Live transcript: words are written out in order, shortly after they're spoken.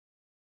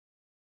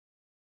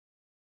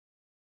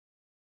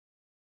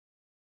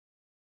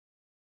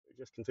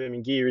just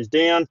confirming gear is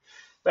down,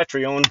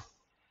 battery on.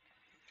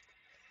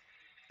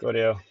 Got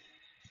our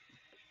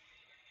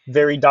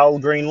very dull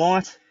green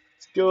light.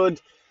 It's good.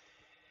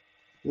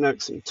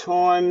 Note some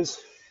times.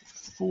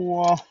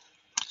 4.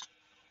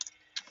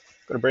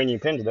 Got a brand new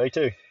pen today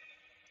too.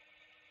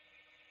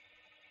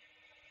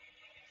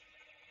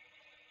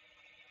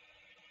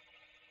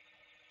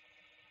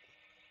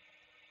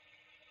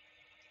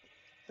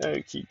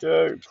 Okie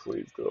doke,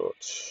 we've got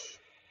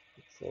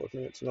 5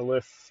 minutes on the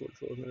left,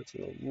 45 minutes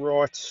on the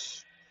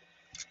right.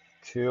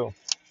 Cool.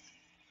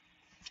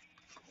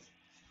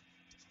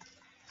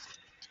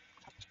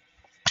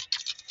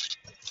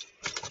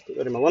 Put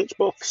that in my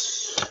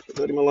lunchbox. Put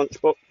that in my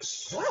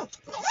lunchbox.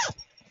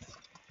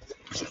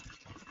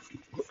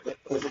 Put that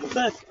over the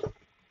back.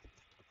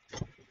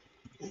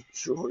 Make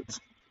sure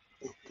it's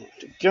not going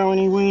to go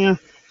anywhere.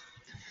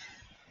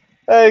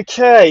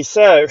 Okay,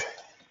 so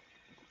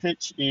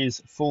pitch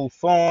is full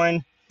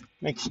fine.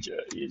 Mixture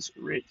is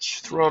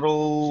rich.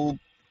 Throttle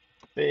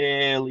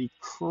barely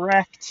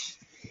cracked.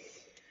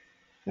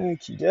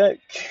 Okie doke.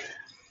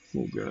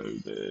 We'll go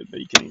the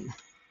beacon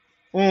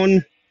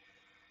on.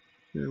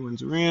 No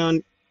one's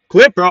around.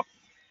 Clear prop.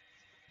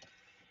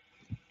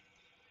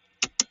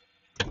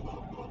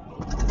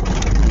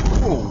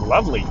 Oh,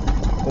 lovely.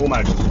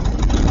 Almost.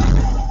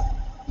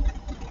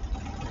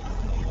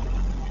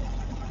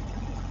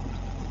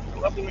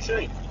 Lovely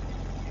machine.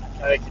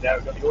 Okay, now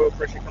we've got the oil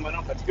pressure coming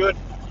up. That's good.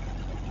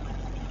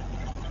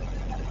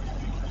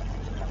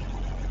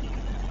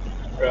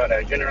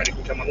 Righto, generator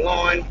can come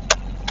online.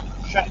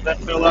 Shut that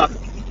fella.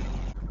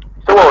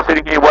 So while we're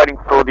sitting here waiting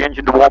for the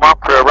engine to warm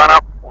up for a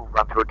run-up, we'll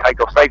run through a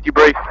take-off safety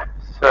brief.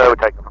 So we're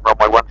taking from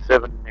runway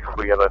 17. If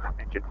we have an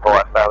engine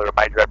fire, failure, or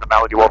major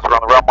abnormality whilst we're on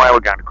the runway, we're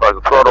going to close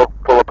the throttle,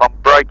 pull up on the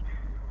brake.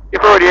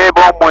 If we're already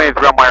airborne with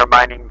runway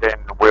remaining,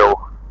 then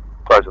we'll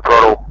close the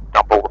throttle,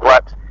 dump all the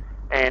flaps,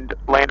 and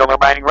land on the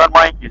remaining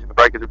runway using the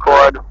brake as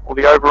required, or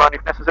the overrun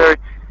if necessary.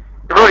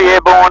 If we're already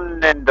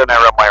airborne and on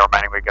our runway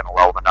remaining, we're going to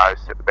lower the nose,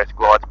 set the best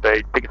glide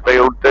speed, pick a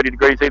field 30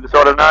 degrees either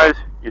side of the nose,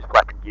 use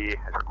flapping gear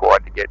as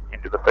required to get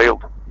into the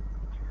field.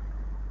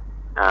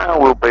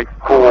 We'll be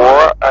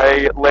for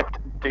a left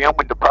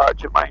downwind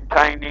departure,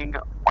 maintaining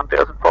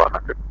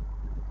 1,500.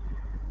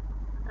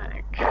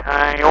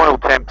 Okay, oil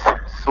temps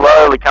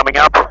slowly coming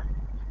up.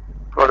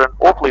 Got an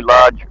awfully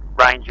large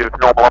range of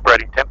normal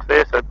operating temps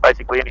there, so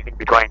basically anything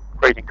between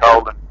freezing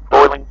cold and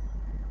boiling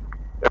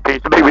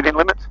appears to be within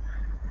limits.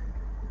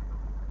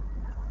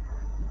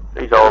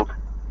 These old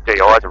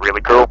DIs are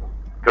really cool.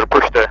 Got to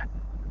push the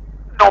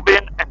knob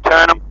in and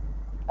turn them.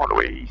 What do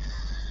we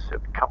set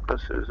the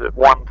compasses at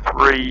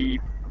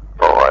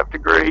 135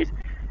 degrees,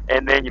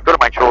 and then you've got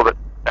to make sure that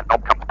that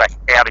knob comes back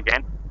out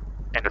again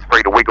and it's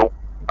free to wiggle.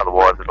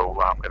 Otherwise,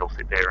 it'll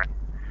sit there and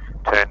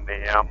turn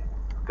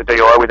the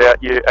DI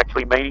without you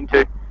actually meaning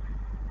to.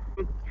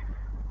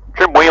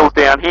 Trim wheels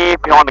down here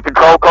behind the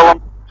control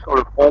column, sort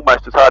of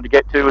almost as hard to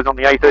get to as on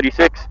the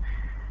A36,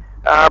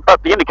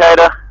 but the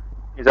indicator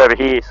is over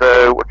here,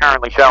 so we're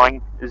currently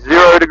showing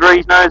 0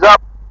 degrees nose up,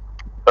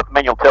 but the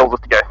manual tells us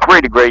to go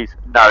 3 degrees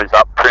nose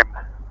up trim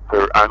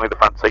for only the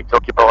front seats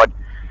occupied.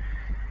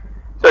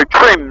 So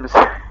trims,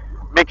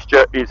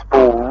 mixture is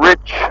full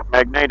rich,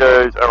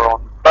 magnetos are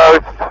on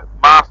both,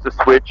 master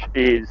switch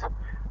is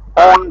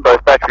on,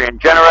 both battery and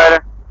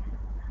generator,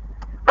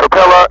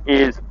 propeller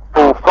is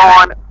full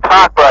fine,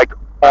 park brake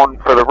on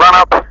for the run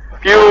up,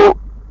 fuel,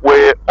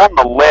 we're on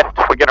the left,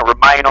 we're going to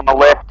remain on the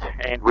left,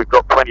 and we've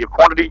got plenty of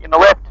quantity in the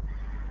left.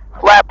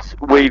 Flaps,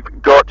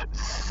 we've got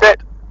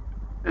set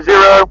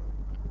 0,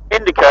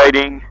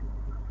 indicating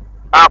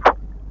up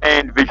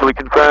and visually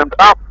confirmed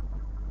up.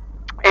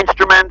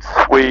 Instruments,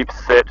 we've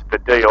set the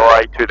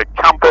DI to the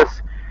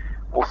compass.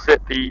 We'll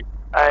set the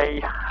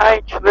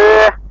AH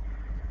there.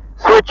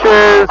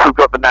 Switches, we've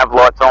got the nav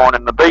lights on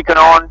and the beacon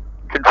on.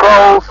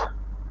 Controls.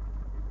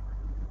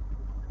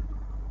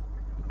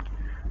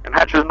 And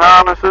hatches and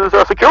harnesses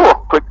are secure.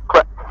 Click,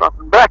 clap, front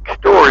and back.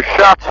 Door is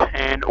shut,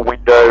 and a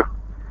window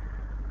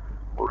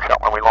will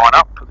shut when we line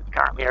up because it's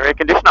currently our air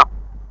conditioner.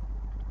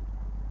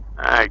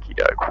 Okie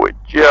doke, we're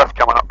just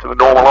coming up to the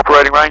normal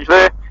operating range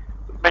there.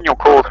 The manual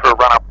calls for a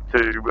run up to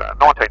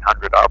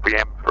 1900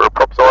 RPM for a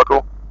prop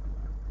cycle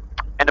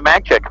and a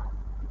mag check.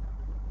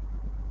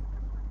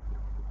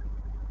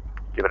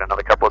 Give it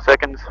another couple of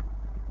seconds.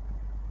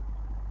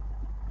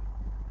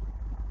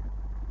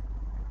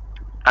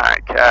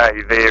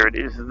 Okay, there it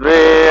is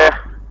there.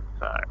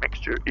 So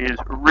mixture is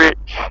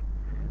rich.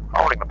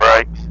 Holding the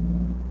brakes.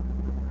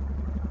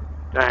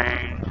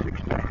 15,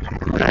 16,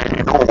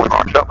 17. Oh, we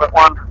might shut that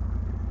one.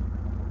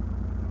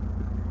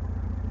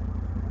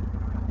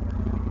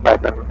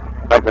 Magnet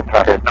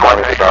target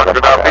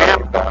 1900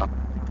 RPM.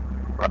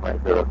 Runway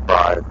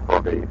 05 for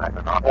the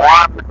Magnet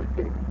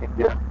 1,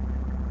 India.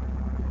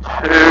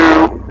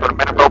 2, got a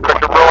manifold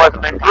pressure rise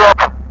and then drop.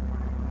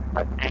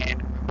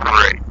 And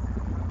 3.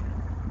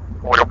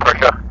 Oil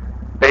pressure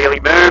barely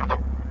moved.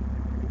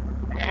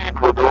 And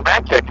we'll do a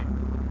mag check.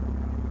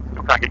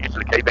 Still can't get used to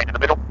the key being in the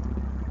middle.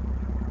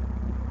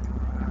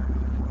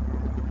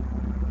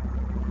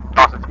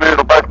 Nice and smooth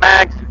on both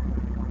mags.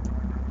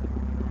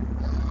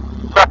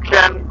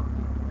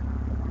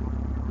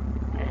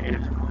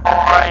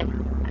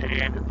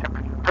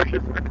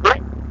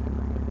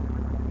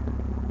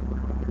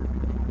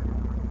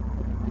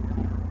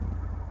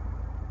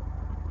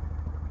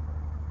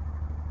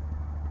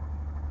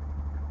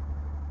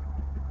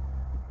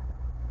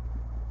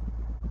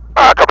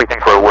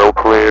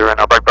 clear, and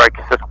our brake,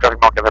 system traffic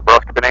might go that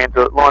V35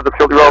 Bonanza, lines up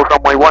shortly, roll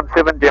runway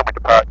 17, downwind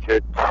departure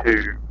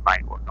to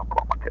mainland, not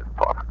quite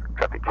 1,500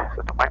 traffic,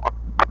 system mainland.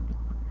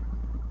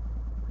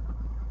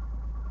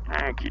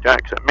 Okie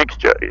doke, so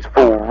mixture is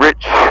full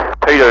rich,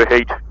 pitot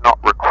heat not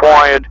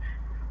required,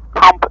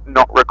 pump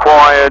not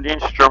required,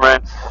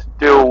 instruments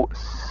still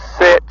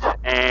set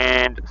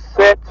and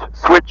set,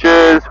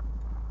 switches,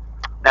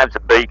 navs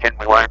and beacon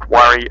we won't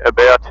worry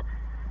about.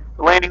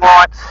 Landing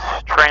lights,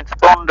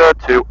 transponder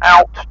to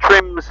out,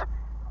 trims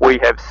we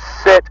have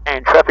set,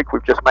 and traffic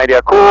we've just made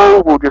our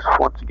call. We'll just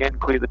once again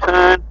clear the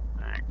turn.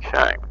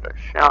 Okay, we'll go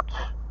shut.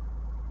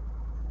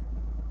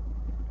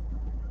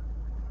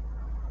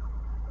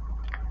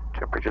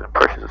 Temperatures and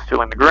pressures are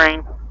still in the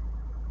green.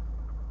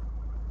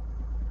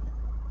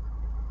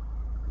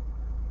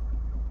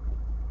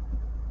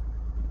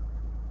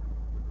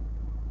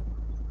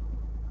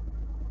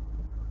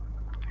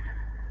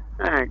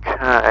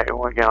 Okay,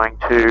 we're going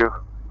to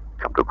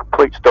come to a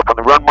complete stop on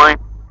the runway.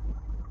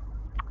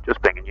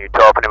 Just being a new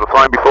type, I've never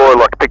flown before, I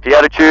like to pick the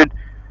attitude,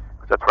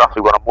 because that's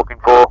roughly what I'm looking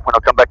for when I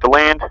come back to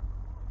land.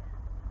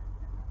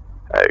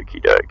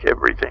 Okie doke,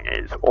 everything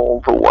is all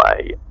the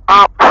way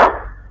up.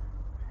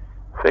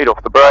 Feet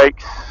off the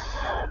brakes,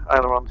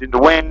 ailerons into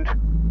wind,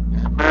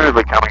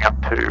 smoothly coming up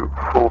to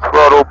full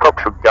throttle,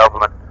 props for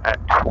government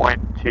at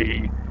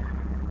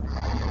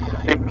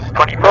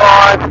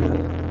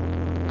 26.25.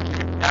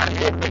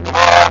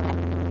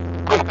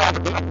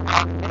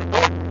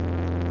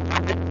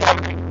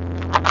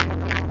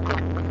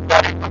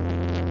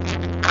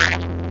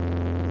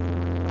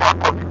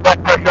 Back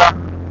pressure,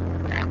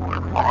 and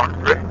we're flying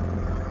through.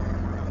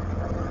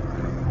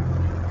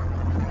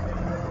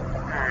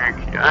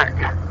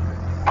 Okay.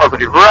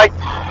 Positive rate.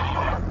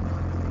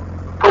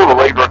 Pull the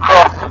lever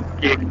across,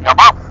 gear can come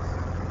up.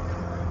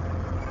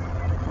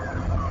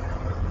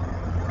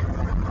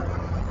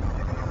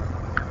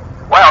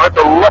 Wow, that's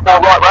a lot more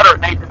right rudder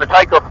it needs in the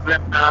takeoff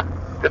than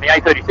the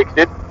A36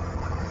 did.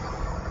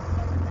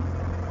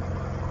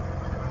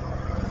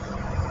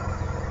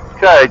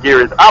 Okay,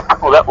 gear is up.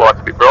 Well, that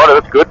light's a bit brighter,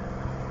 that's good.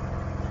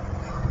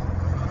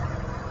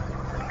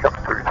 Comes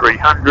through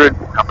 300,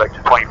 we'll come back to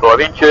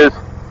 25 inches.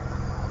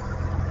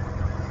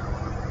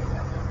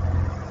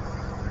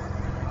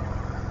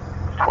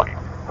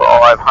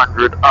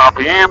 2,500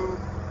 RPM.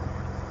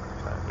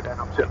 So we don't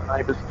upset the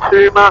neighbours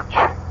too much.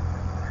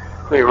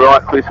 Clear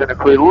right, clear centre,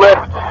 clear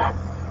left.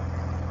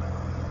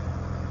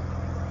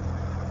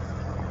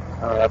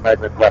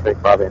 Magnet traffic,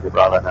 5 India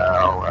Bravo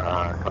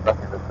now,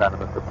 conducting the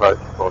Sandhurst approach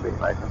for the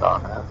Mason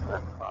Darn House.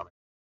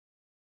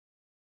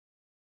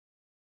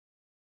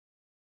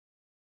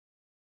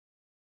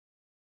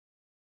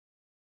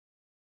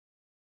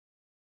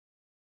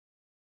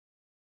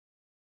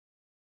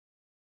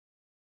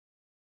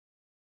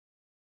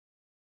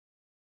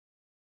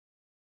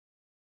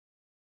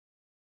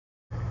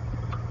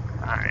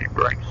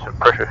 Brakes and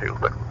pressure heels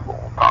back and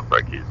forth. Park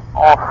brake is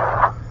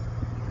off.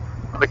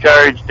 The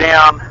carriage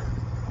down.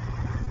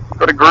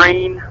 Got a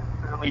green,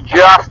 only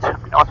just.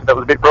 It'd be nice if that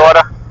was a bit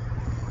brighter.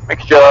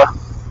 Mixture,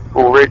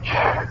 full rich,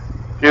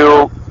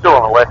 fuel, still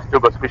on the left, still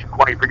got sufficient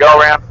quantity for go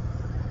around.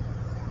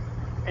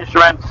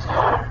 Instruments,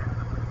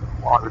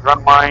 line with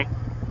runway,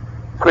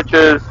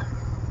 switches,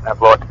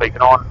 nav lights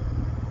beacon on,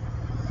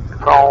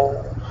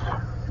 controls,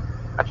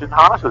 hatches and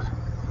harnesses,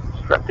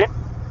 strapped in.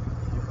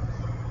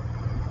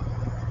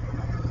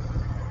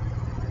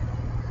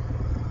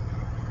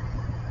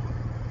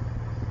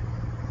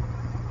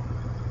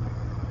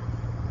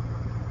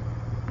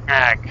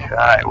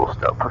 Okay, we'll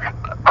start pushing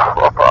that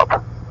prop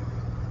up.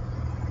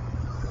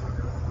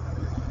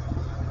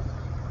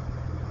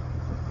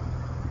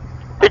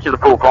 Pitches are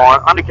full fine,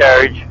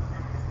 undercarriage,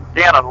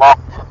 down and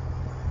locked,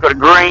 got a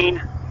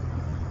green,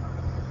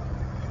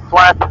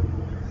 flap,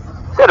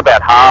 set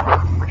about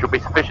half, which will be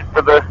sufficient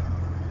for the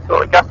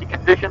sort of gusty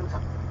conditions,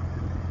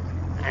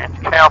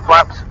 and cow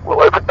flaps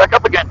will open back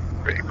up again,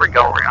 ready for a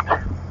go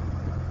around.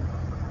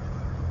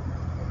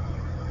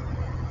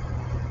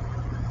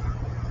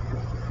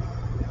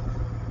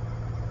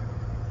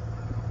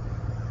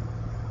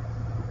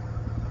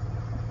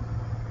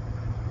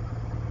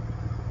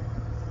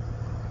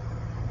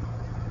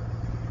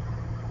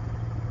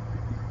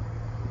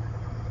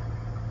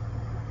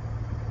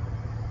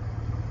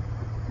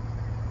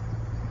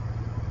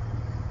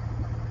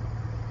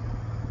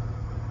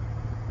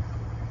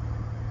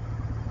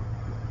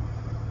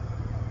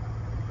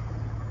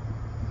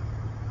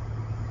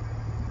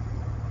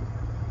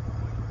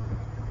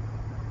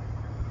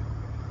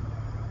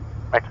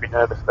 Makes me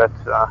nervous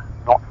that's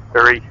not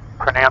very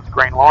pronounced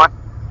green light.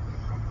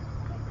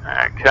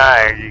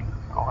 Okay,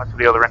 eyes to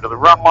the other end of the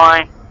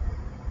runway.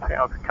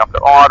 Power can come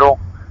to idle.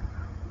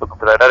 Looking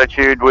for that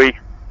attitude we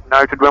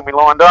noted when we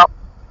lined up.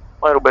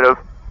 A little bit of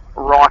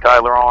right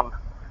aileron,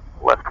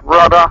 left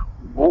rudder.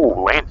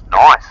 Ooh, lands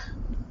nice.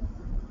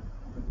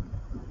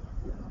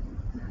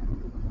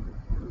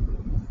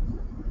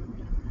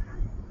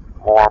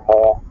 More and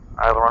more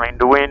aileron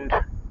into wind.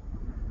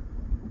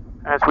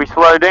 As we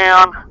slow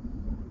down,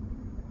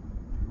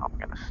 I'm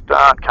going to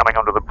start coming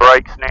onto the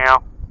brakes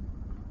now.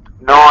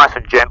 nice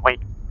and gently,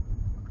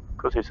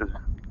 because this is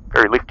a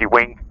very lifty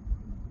wing,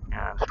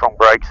 strong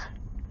brakes.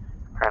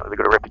 Apparently they've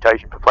got a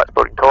reputation for flat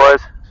spotting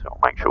tyres, so I'll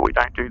make sure we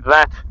don't do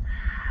that.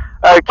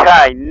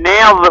 Okay,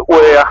 now that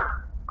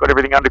we've got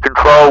everything under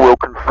control, we'll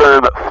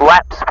confirm at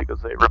flaps,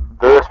 because they're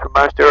reversed for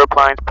most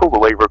aeroplanes. Pull the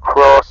lever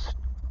across,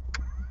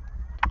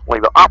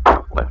 lever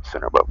up, left,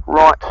 centre, above,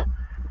 right.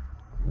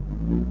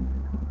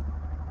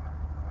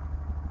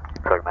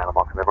 Sorry, man, I'm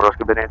not remember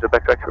Oscar Bonanza,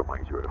 backtrack from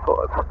 0 to 5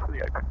 for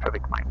the open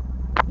traffic lane.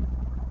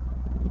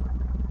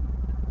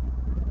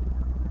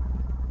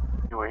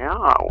 Here we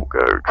are, we'll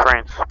go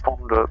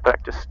transponder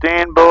back to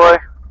standby.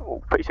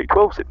 Oh,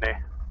 PC-12 sitting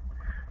there.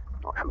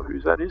 Not sure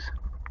whose that is.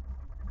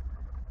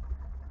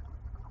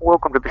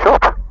 Welcome to the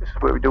shop. This is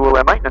where we do all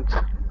our maintenance.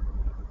 I've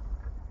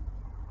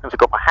also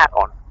got my hat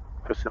on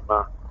for some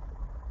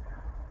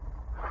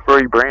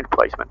free brand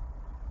placement.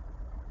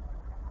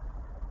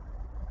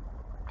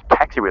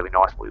 Taxi really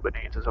nicely, the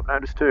Bonanzas, I've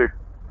noticed too.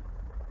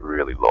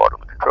 Really light on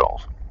the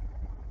controls.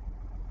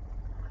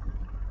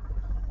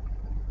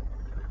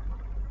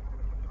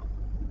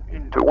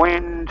 Into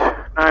wind,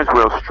 nose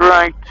wheel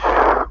straight.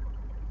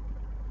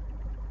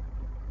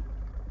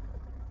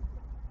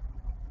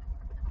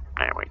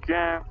 There we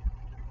go.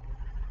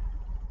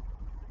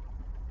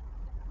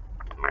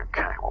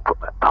 Okay, we'll put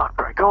that park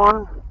brake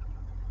on.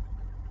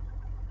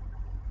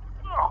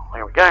 Oh,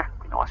 there we go.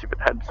 Be nice if it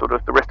had sort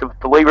of the rest of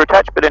the lever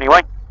attached, but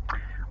anyway,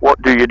 what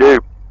do you do?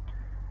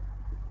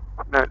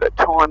 Note that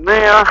time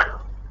there.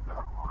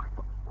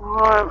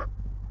 5.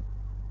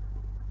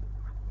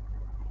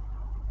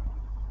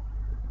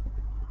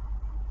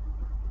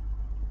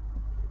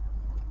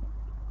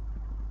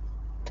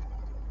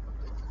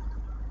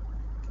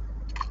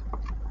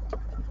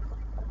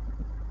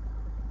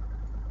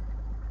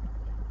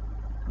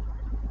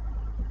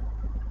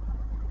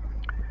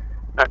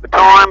 Note the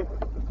time.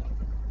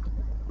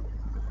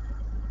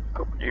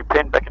 Put my new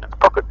pen back in its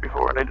pocket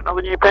before I need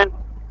another new pen.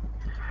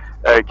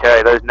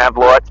 Okay, those nav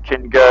lights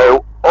can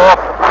go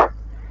off,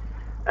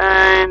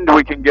 and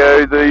we can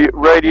go the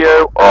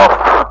radio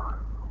off.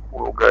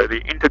 We'll go the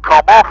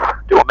intercom off,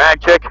 do a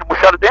mag check, and we'll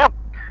shut it down.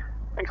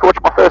 Thanks for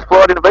watching my first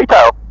flight in a V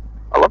Tail.